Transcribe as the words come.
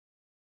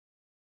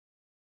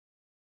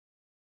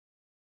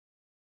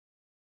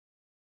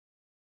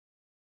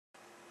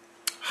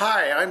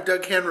Hi, I'm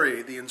Doug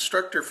Henry, the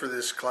instructor for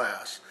this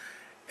class,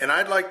 and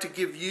I'd like to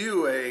give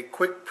you a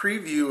quick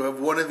preview of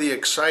one of the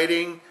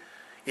exciting,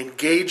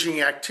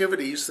 engaging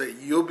activities that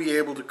you'll be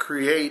able to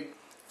create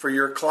for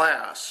your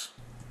class.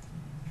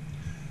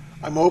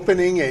 I'm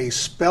opening a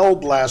Spell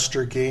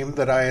Blaster game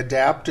that I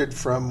adapted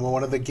from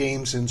one of the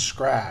games in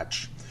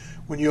Scratch.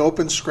 When you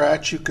open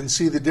Scratch, you can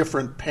see the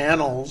different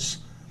panels.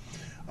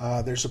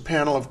 There's a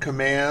panel of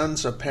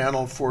commands, a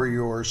panel for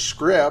your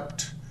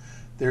script.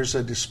 There's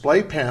a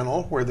display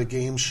panel where the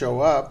games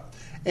show up,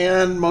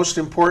 and most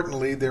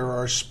importantly, there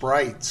are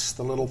sprites,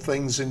 the little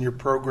things in your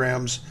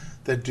programs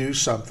that do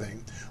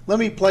something. Let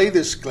me play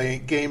this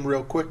game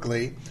real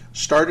quickly.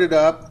 Start it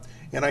up,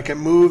 and I can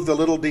move the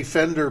little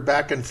defender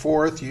back and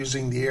forth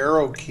using the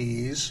arrow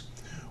keys.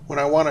 When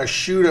I want to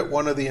shoot at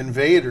one of the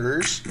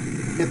invaders,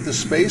 hit the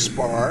space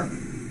bar,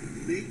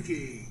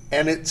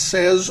 and it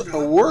says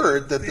a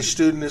word that the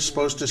student is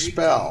supposed to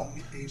spell.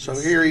 So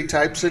here he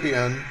types it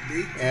in,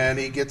 and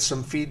he gets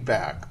some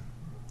feedback.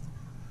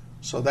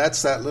 So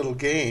that's that little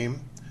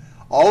game.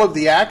 All of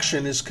the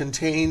action is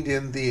contained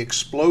in the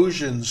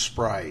explosion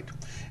sprite.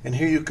 And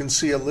here you can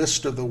see a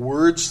list of the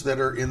words that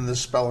are in the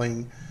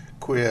spelling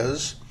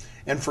quiz.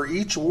 And for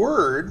each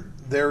word,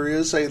 there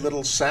is a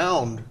little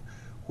sound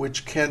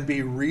which can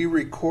be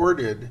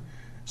re-recorded.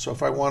 So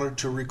if I wanted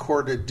to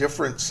record a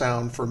different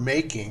sound for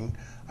making,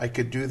 I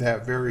could do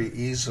that very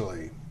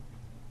easily.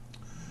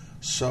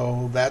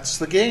 So that's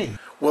the game.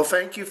 Well,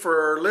 thank you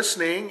for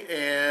listening,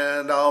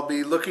 and I'll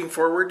be looking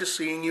forward to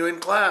seeing you in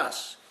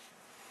class.